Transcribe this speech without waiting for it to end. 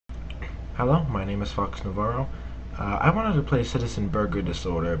Hello, my name is Fox Navarro. I wanted to play Citizen Burger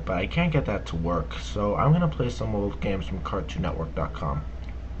Disorder, but I can't get that to work, so I'm going to play some old games from CartoonNetwork.com.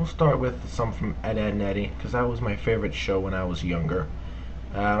 We'll start with some from Ed, Edd n Eddy, because that was my favorite show when I was younger.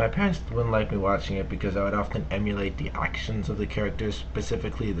 My parents wouldn't like me watching it because I would often emulate the actions of the characters,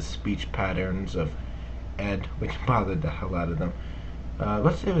 specifically the speech patterns of Ed, which bothered the hell out of them.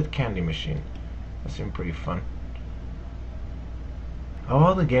 Let's stay with Candy Machine. That seemed pretty fun. Of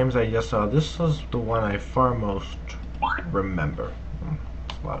all the games I just saw, this was the one I far most remember.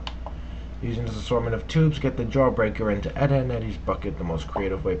 It's loud. Using this assortment of tubes, get the Jawbreaker into Ed, Edd n Eddy's bucket the most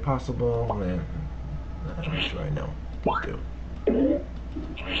creative way possible. And I'm sure I know what to do.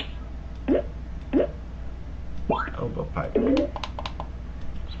 Elbow pipe.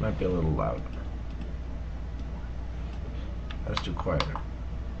 This might be a little loud. That's too quiet.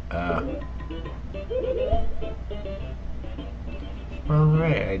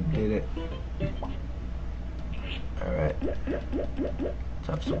 Alright, I did it. Alright. Let's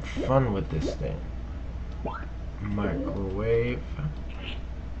have some fun with this thing. Microwave.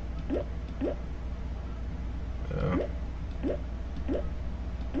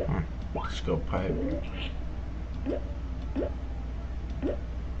 Disco pipe.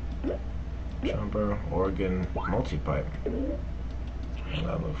 Jumper, organ, multi-pipe.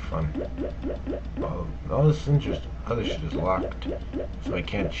 That looks fun. All this other shit is locked, so I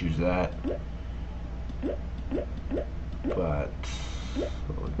can't choose that. But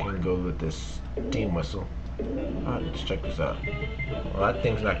we can go with this steam whistle. Alright, let's check this out. Well, that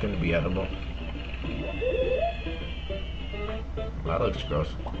thing's not going to be edible. That looks gross.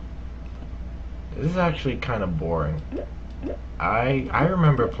 This is actually kind of boring. I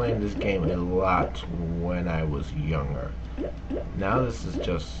remember playing this game a lot when I was younger. Now this is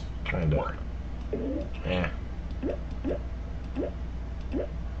just kind of eh.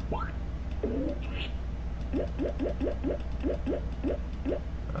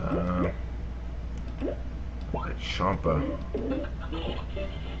 Champa.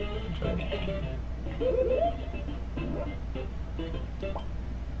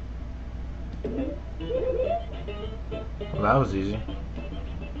 Well, that was easy.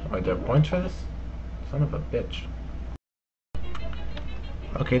 Oh, are there points for this? Son of a bitch.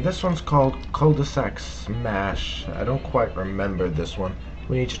 Okay, this one's called Cul-de-sac Smash. I don't quite remember this one.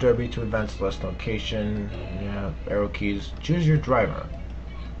 We need Derby to advance to the last location. Yeah, arrow keys. Choose your driver.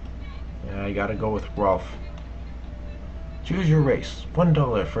 Yeah, I gotta go with Rolf. Choose your race.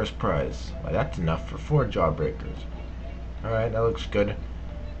 $1 first prize. Well, that's enough for 4 Jawbreakers. Alright, that looks good.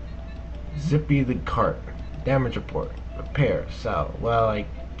 Zippy the cart. Damage report. Repair. Sell. Well, I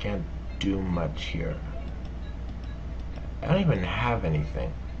can't do much here. I don't even have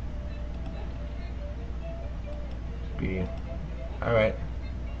anything. Speedy. Alright.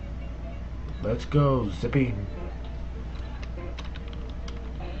 Let's go, Zippy.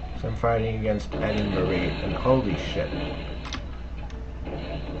 So I'm fighting against Ed and Marie, and holy shit.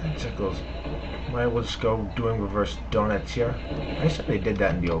 That tickles. Might as well just go doing reverse donuts here. I said they did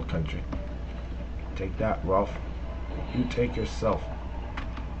that in the old country. Take that, Rolf. You take yourself.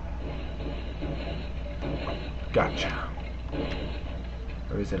 Gotcha.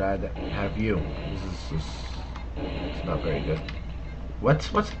 Or is it I that have you? It's not very good. What's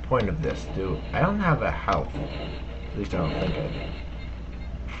the point of this, dude? I don't have a health. At least I don't think I do.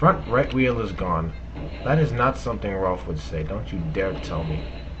 Front right wheel is gone. That is not something Rolf would say. Don't you dare tell me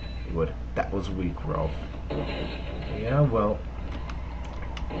he would. That was weak, Rolf. Yeah, well,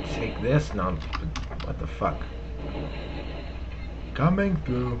 take this now. What the fuck? Coming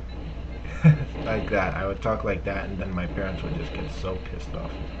through. Like that. I would talk like that, and then my parents would just get so pissed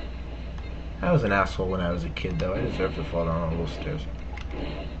off. I was an asshole when I was a kid, though. I deserve to fall down all those stairs.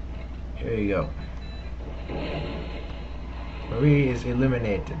 Here you go. Marie is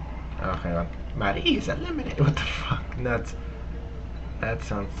eliminated. Oh, hang on. Marie is eliminated. What the fuck? That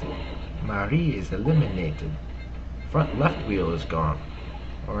sounds... Marie is eliminated. Front left wheel is gone.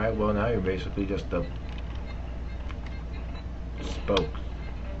 Alright, well now you're basically just a... spoke.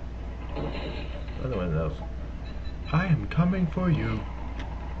 Another one of those. I am coming for you.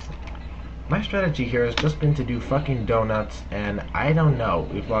 My strategy here has just been to do fucking donuts, and I don't know.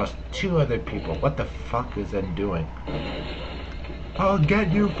 We've lost 2 other people. What the fuck is Ed doing? I'll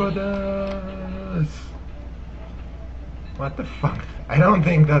get you for this! What the fuck? I don't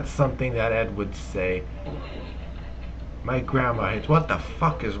think that's something that Ed would say. My grandma hates. What the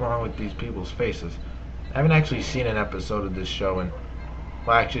fuck is wrong with these people's faces? I haven't actually seen an episode of this show in...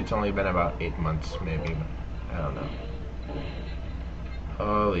 Well, actually, it's only been about 8 months, maybe. I don't know.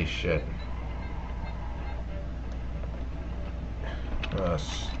 Holy shit.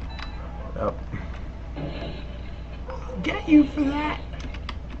 Oh. I'll get you for that.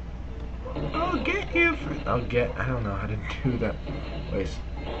 I'll get you for... I don't know how to do that. Wait.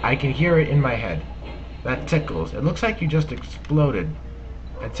 I can hear it in my head. That tickles. It looks like you just exploded.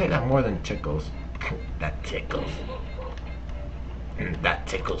 I'd say that more than tickles. That tickles. That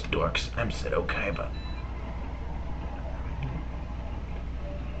tickles, dorks. I'm Seto Kaiba.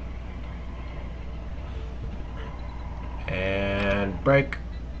 And break.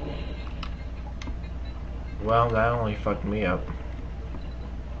 Well, that only fucked me up.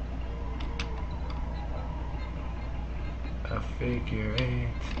 A figure 8.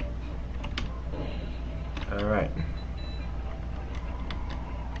 Alright.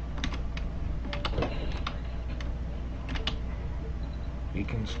 We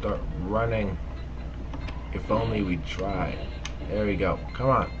can start running. If only we try. There we go. Come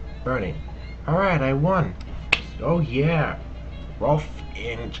on. Bernie. Alright, I won. Oh yeah. Rolf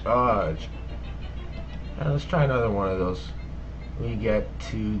in charge. Now let's try another one of those. We get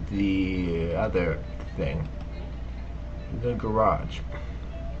to the other thing. The garage.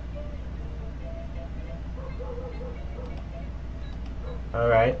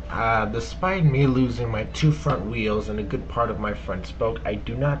 Alright, despite me losing my 2 front wheels and a good part of my front spoke, I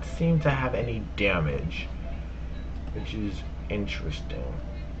do not seem to have any damage, which is interesting.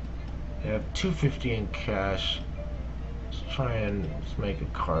 I have $250 in cash. Let's try and make a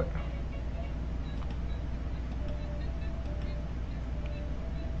cart.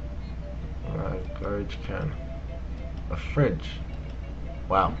 Garbage can. A fridge.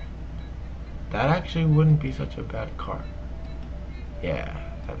 Wow. That actually wouldn't be such a bad car. Yeah,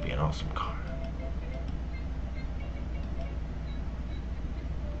 that'd be an awesome car.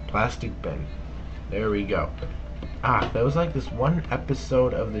 Plastic bin. There we go. There was like this one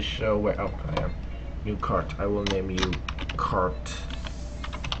episode of the show where... Oh, I am. New cart. I will name you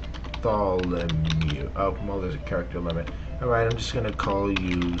Bartholomew. Oh, well, there's a character limit. Alright, I'm just gonna call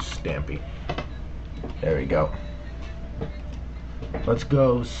you Stampy. There we go. Let's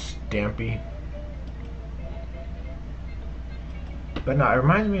go, Stampy. But no, it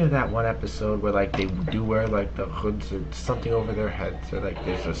reminds me of that one episode where like they do wear like the hoods or something over their heads. So like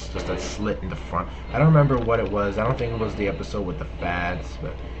there's just a slit in the front. I don't remember what it was. I don't think it was the episode with the fads,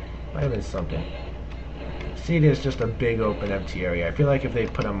 but it might have been something. See, there's just a big open empty area. I feel like if they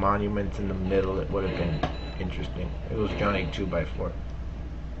put a monument in the middle, it would have been interesting. It was Johnny 2x4.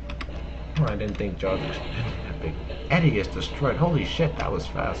 Oh, I didn't think Jaws was that big. Eddie is destroyed. Holy shit, that was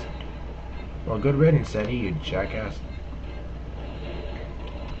fast. Well, good riddance, Eddie, you jackass.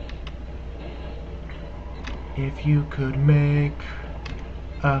 If you could make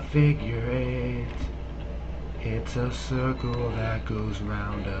a figure 8, it's a circle that goes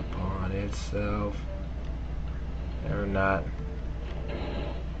round upon itself. Or not.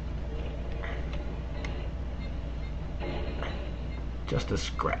 Just a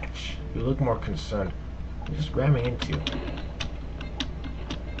scratch. You look more concerned. I'm just ramming into you.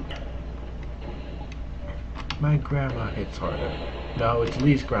 My grandma hits harder. No, it's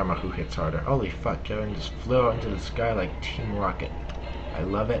Lee's grandma who hits harder. Holy fuck, Kevin just flew out into the sky like Team Rocket. I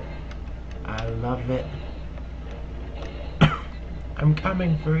love it. I love it. I'm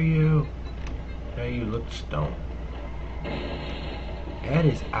coming for you. Now you look stoned. Ed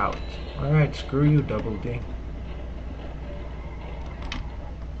is out. Alright, screw you, Double D.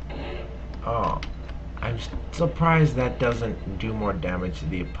 Oh, I'm surprised that doesn't do more damage to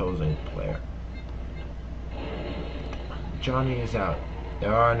the opposing player. Johnny is out.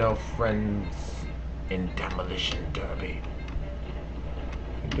 There are no friends in Demolition Derby.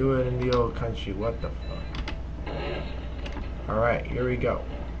 You do it in the old country, what the fuck? Alright, here we go.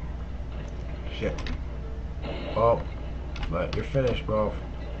 Shit. Oh, but you're finished, bro.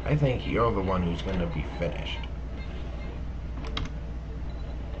 I think you're the one who's gonna be finished.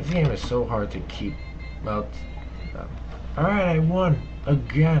 This game is so hard to keep up. Alright, I won.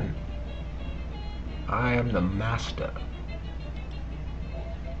 Again. I am the master.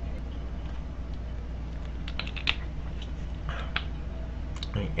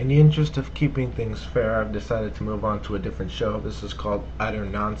 In the interest of keeping things fair, I've decided to move on to a different show. This is called Utter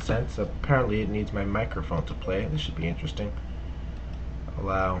Nonsense. Apparently it needs my microphone to play. This should be interesting.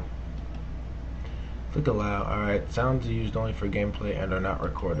 Allow. Click allow. Alright, sounds are used only for gameplay and are not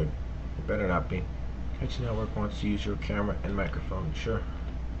recorded. It better not be. Cartoon Network wants to use your camera and microphone. Sure.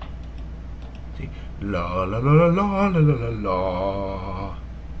 See. La la la la la la la la.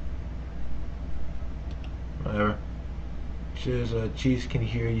 Whatever. Says Cheese can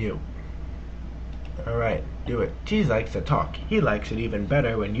hear you. Alright, do it. Cheese likes to talk. He likes it even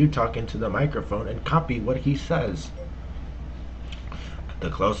better when you talk into the microphone and copy what he says. The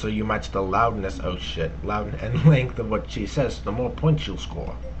closer you match the loudness, oh shit, loud and length of what she says, the more points you'll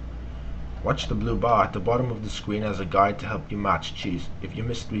score. Watch the blue bar at the bottom of the screen as a guide to help you match Cheese. If you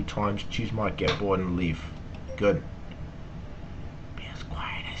miss 3 times, Cheese might get bored and leave. Good. Be as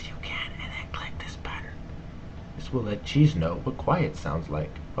quiet as you can and then click this button. This will let Cheese know what quiet sounds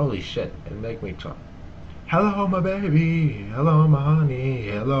like. Holy shit, it'll make me talk. Hello my baby, hello my honey,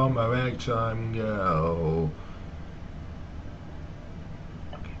 hello my ragtime girl.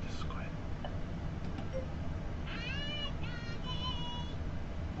 Okay, this is quiet.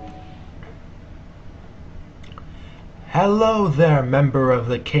 Hello there, member of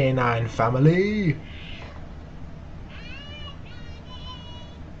the canine family.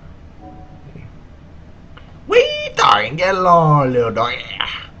 We dying, hello little dog.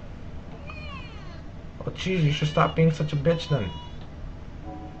 Oh jeez, you should stop being such a bitch then.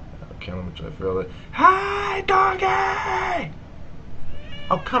 Okay, let me try to feel it. Hi, doggy!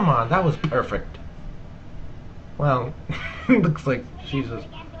 Oh, come on, that was perfect. Well, looks like Jesus.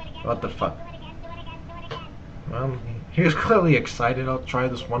 What the fuck? Well, he was clearly excited. I'll try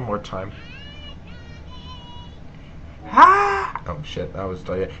this one more time. Hi! Oh shit, that was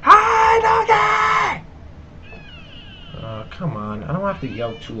doggy. Hi, doggy! Oh, come on. I don't have to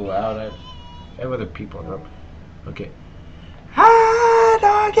yell too loud. I have other people in the room. Okay. Hi,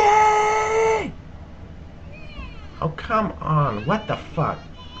 doggy! Oh, come on. What the fuck?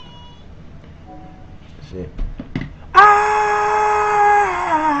 Let's see. I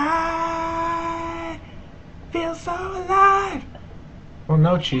feel so alive. Well,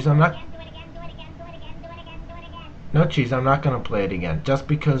 no, Cheese, I'm not. No, Cheese, I'm not gonna play it again. Just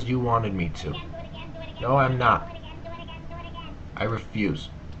because you wanted me to. No, I'm not. I refuse.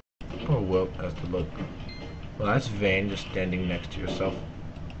 Poor Wilt has to look. Well, that's vain, just standing next to yourself.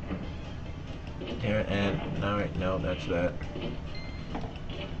 There, and alright, no, that's that.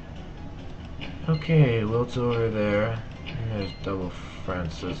 Okay, Wilt's over there. And there's Double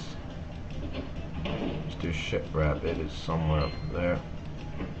Francis. Mr. Ship Rabbit is somewhere up there.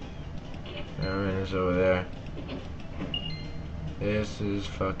 Aaron is over there. This is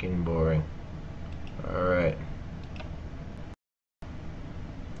fucking boring. Alright.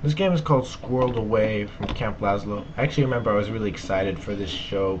 This game is called Squirreled Away from Camp Lazlo. I actually remember I was really excited for this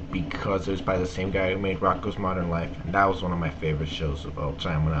show because it was by the same guy who made Rocko's Modern Life, and that was one of my favorite shows of all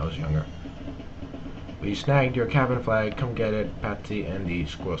time when I was younger. We snagged your cabin flag, come get it, Patsy and the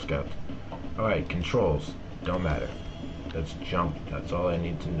Squirrel Scout. Alright, controls. Don't matter. Let's jump, that's all I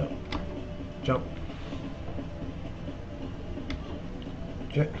need to know. Jump.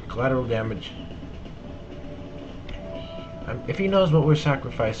 Collateral damage. If he knows what we're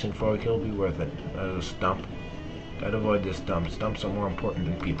sacrificing for, he'll be worth it. A stump. Gotta avoid this stump. Stumps are more important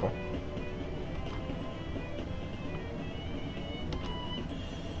than people.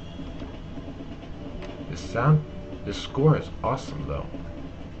 This score is awesome though.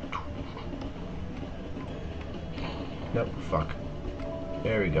 Nope, fuck.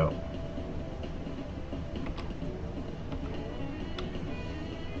 There we go.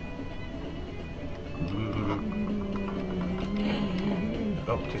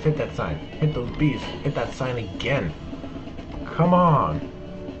 Oh, just hit that sign. Hit those bees. Hit that sign again. Come on.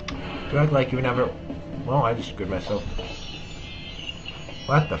 You act like you never... Well, I just screwed myself.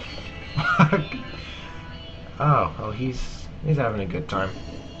 What the fuck? Oh, he's having a good time.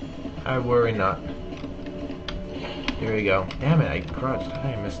 I worry not. Here we go. Damn it, I crouched. How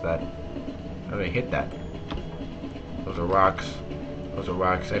did I miss that? How did I hit that? Those are rocks. Those are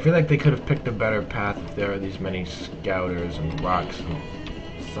rocks. I feel like they could have picked a better path if there are these many scouters and rocks and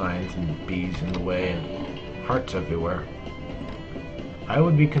signs and bees in the way and hearts everywhere. I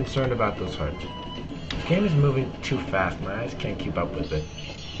would be concerned about those hearts. This game is moving too fast. My eyes can't keep up with it.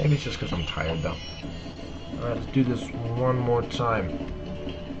 Maybe it's just because I'm tired though. Alright, let's do this one more time.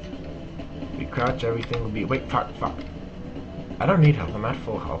 If we crouch, everything will be... Wait, fuck. I don't need health. I'm at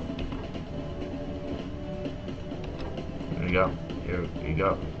full health. There we go. Here we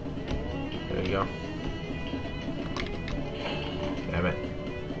go. There we go. Damn it.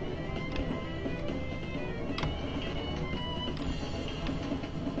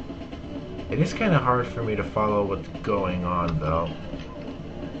 It is kind of hard for me to follow what's going on, though.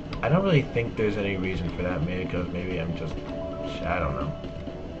 I don't really think there's any reason for that, maybe because maybe I'm just... I don't know.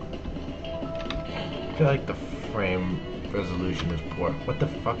 I feel like the frame resolution is poor. What the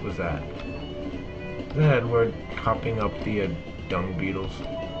fuck was that? Is that Edward hopping up the dung beetles?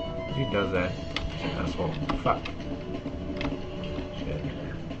 He does that. Asshole. Fuck. Shit.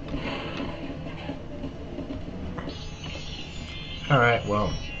 Alright,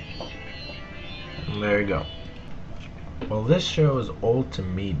 well. There you go. Well, this show is old to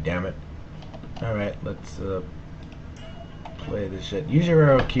me, damn it. Alright, let's play this shit. Use your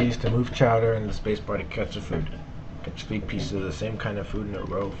arrow keys to move chowder and the spacebar to catch the food. Catch 3 pieces of the same kind of food in a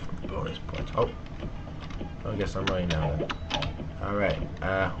row for bonus points. Oh, I guess I'm running now then. Alright,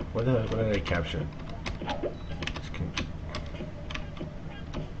 what did I capture?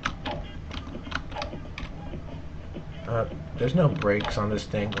 There's no brakes on this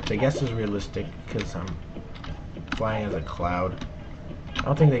thing, which I guess is realistic because I'm flying as a cloud. I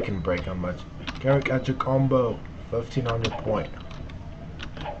don't think they can brake on much. Carrot got your combo. 1500 point.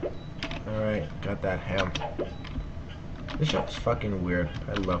 Alright, got that ham. This shop's fucking weird.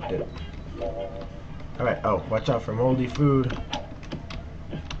 I loved it. Alright, oh, watch out for moldy food.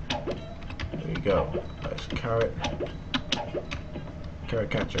 There you go. Nice carrot. Carrot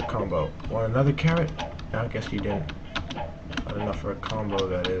catcher combo. Want another carrot? I guess you didn't. Not enough for a combo,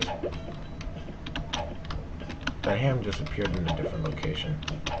 that is. That ham just appeared in a different location.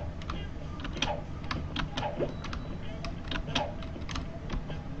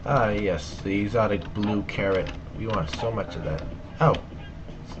 Ah, yes, the exotic blue carrot. We want so much of that. Oh,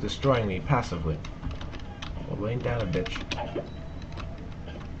 it's destroying me passively. Well, lay down a bitch.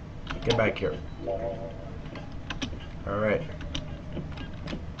 Get back here. Alright.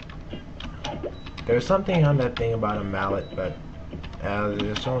 There's something on that thing about a mallet, but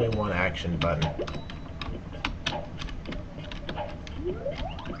there's only one action button.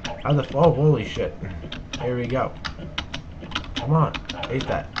 Oh, holy shit. Here we go. Come on, take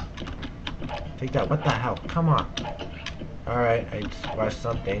that. Take that, what the hell? Come on. Alright, I just watched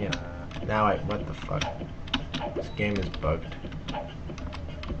something and now what the fuck? This game is bugged.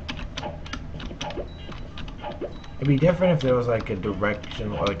 It'd be different if there was like a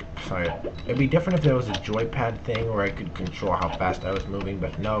direction, or like, sorry. It'd be different if there was a joypad thing where I could control how fast I was moving,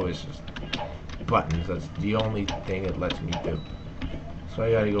 but no, it's just buttons. That's the only thing it lets me do. So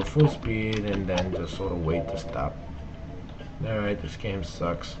I gotta go full speed and then just sort of wait to stop. Alright, this game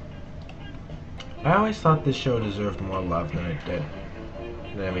sucks. I always thought this show deserved more love than it did.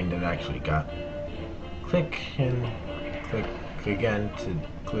 I mean, that it actually got. Click and click again to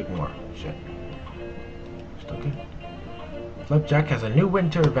click more. Shit. Still good. Flapjack has a new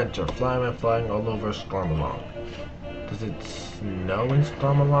winter adventure, flying all over Stormalong. Does it snow in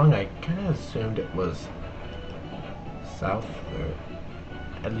Stormalong? I kind of assumed it was south, or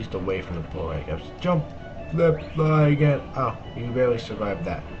at least away from the pole, I guess. Jump, flip, fly again. Oh, you barely survived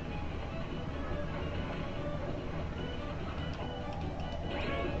that.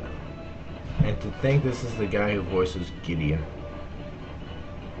 And to think this is the guy who voices Gideon.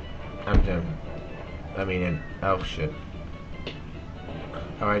 Oh shit.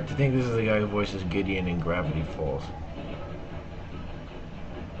 Alright, to think this is the guy who voices Gideon in Gravity Falls.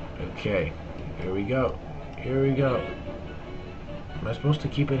 Okay, here we go. Here we go. Am I supposed to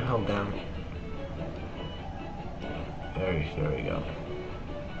keep it held down? There we go.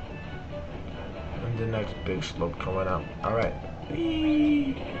 And the next big slope coming up. Alright.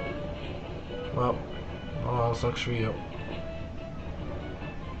 Well, all sucks for you.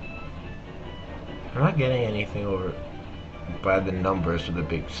 I'm not getting anything over by the numbers with a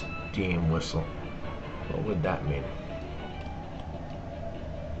big steam whistle. What would that mean?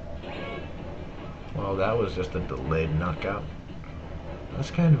 Well, that was just a delayed knockout.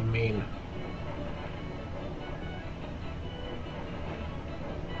 That's kind of mean.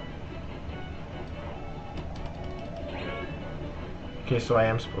 Okay, so I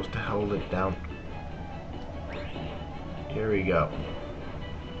am supposed to hold it down. Here we go.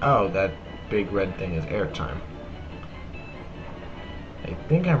 Oh, that big red thing is airtime. I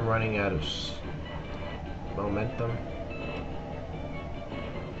think I'm running out of momentum.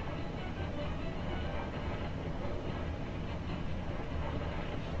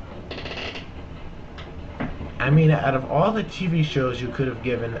 I mean, out of all the TV shows you could have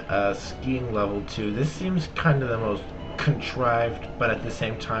given a skiing level to, this seems kind of the most contrived, but at the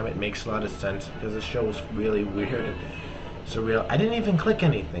same time it makes a lot of sense because the show is really weird and surreal. I didn't even click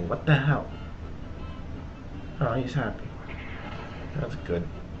anything. What the hell? Oh, he's happy. That's good.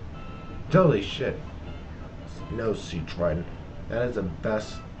 Holy shit. No Sea Trident. That is the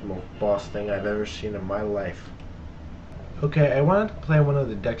best, most boss thing I've ever seen in my life. Okay, I wanted to play one of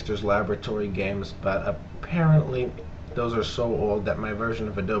the Dexter's Laboratory games, but apparently those are so old that my version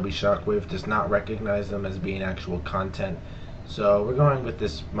of Adobe Shockwave does not recognize them as being actual content. So we're going with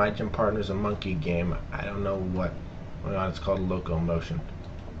this My Gym Partner's a Monkey game. I don't know what it's called, Locomotion.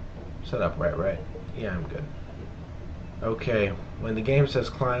 Set up right? Yeah, I'm good. Okay, when the game says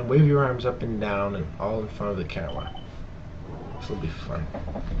climb, wave your arms up and down and all in front of the camera. This will be fun.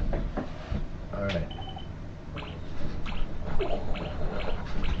 Alright.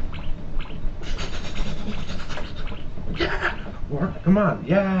 Yeah! Come on,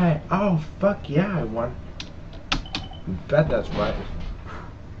 yeah! Oh, fuck yeah, I won. Bet that's right.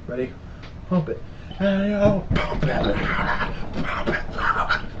 Ready? Pump it. And oh, pump it. Pump it.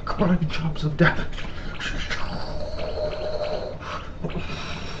 Karate chops of death.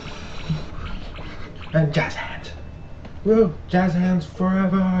 And jazz hands. Woo! Jazz hands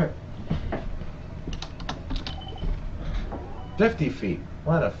forever. 50 feet.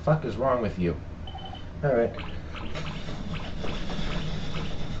 What the fuck is wrong with you? Alright.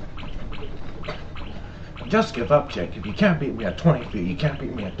 Just give up, Jake. If you can't beat me at 20 feet, you can't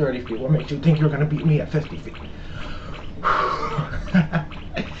beat me at 30 feet. What makes you think you're gonna beat me at 50 feet?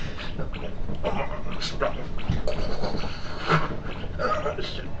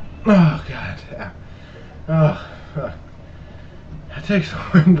 Oh, God. Oh, that takes the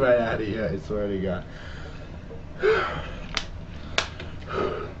wind right out of you, I swear to God.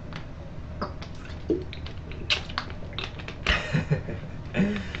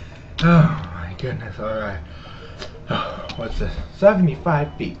 Oh my goodness, alright. Oh, what's this?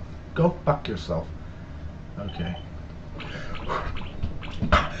 75 feet. Go fuck yourself. Okay.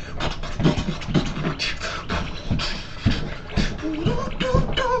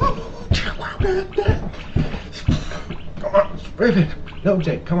 Come on, sprint it. No,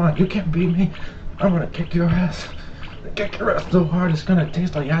 Jake, come on. You can't beat me. I'm gonna kick your ass. Kick your ass so hard it's gonna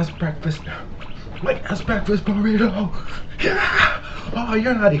taste like ass breakfast. Like ass breakfast burrito. Yeah. Oh,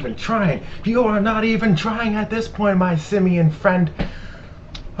 you're not even trying. You are not even trying at this point, my simian friend.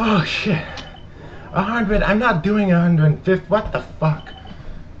 Oh, shit. 100. I'm not doing 150. What the fuck?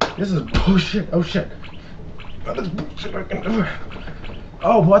 This is bullshit. Oh, shit. What is bullshit I can do?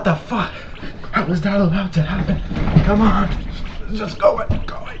 Oh, what the fuck? How is that allowed to happen? Come on. Just go.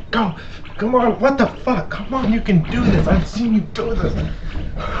 Go. Come on. What the fuck? Come on. You can do this. I've seen you do this.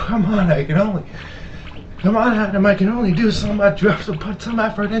 Come on. Come on, Adam, I can only do so much. You have to put some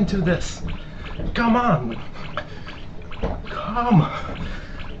effort into this. Come on. Come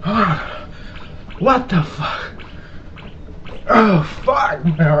on. What the fuck? Oh, fuck.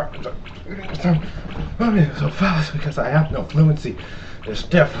 I'm so fast because I have no fluency. It's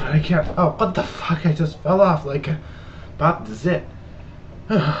stiff. I can't. Oh, what the fuck? I just fell off like about the zit.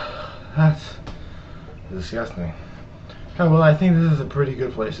 That's disgusting. Oh, well, I think this is a pretty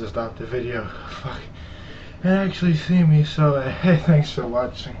good place to stop the video. Fuck. And actually see me, so hey, thanks for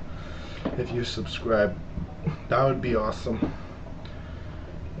watching. If you subscribe, that would be awesome.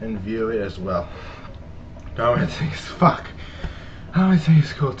 And view it as well. Commenting is fuck. Commenting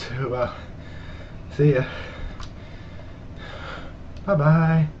is cool too. Well, see ya. Bye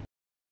bye.